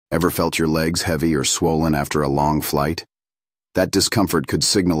Ever felt your legs heavy or swollen after a long flight? That discomfort could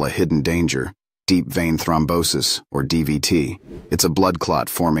signal a hidden danger, deep vein thrombosis, or DVT. It's a blood clot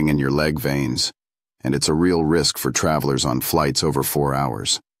forming in your leg veins, and it's a real risk for travelers on flights over 4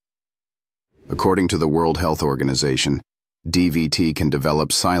 hours. According to the World Health Organization, DVT can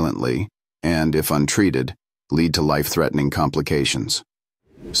develop silently and, if untreated, lead to life-threatening complications.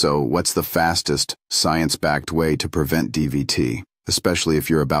 So, what's the fastest, science-backed way to prevent DVT, especially if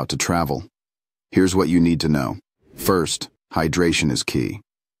you're about to travel? Here's what you need to know. First, hydration is key.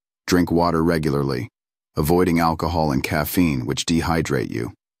 Drink water regularly, avoiding alcohol and caffeine, which dehydrate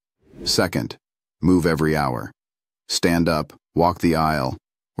you. Second, move every hour. Stand up, walk the aisle,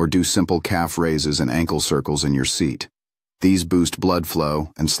 or do simple calf raises and ankle circles in your seat. These boost blood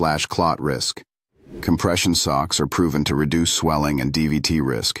flow and slash clot risk. Compression socks are proven to reduce swelling and DVT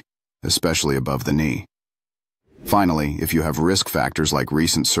risk, especially above the knee. Finally, if you have risk factors like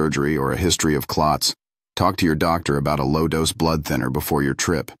recent surgery or a history of clots, talk to your doctor about a low-dose blood thinner before your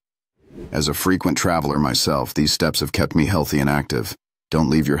trip. As a frequent traveler myself, these steps have kept me healthy and active. Don't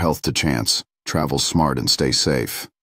leave your health to chance. Travel smart and stay safe.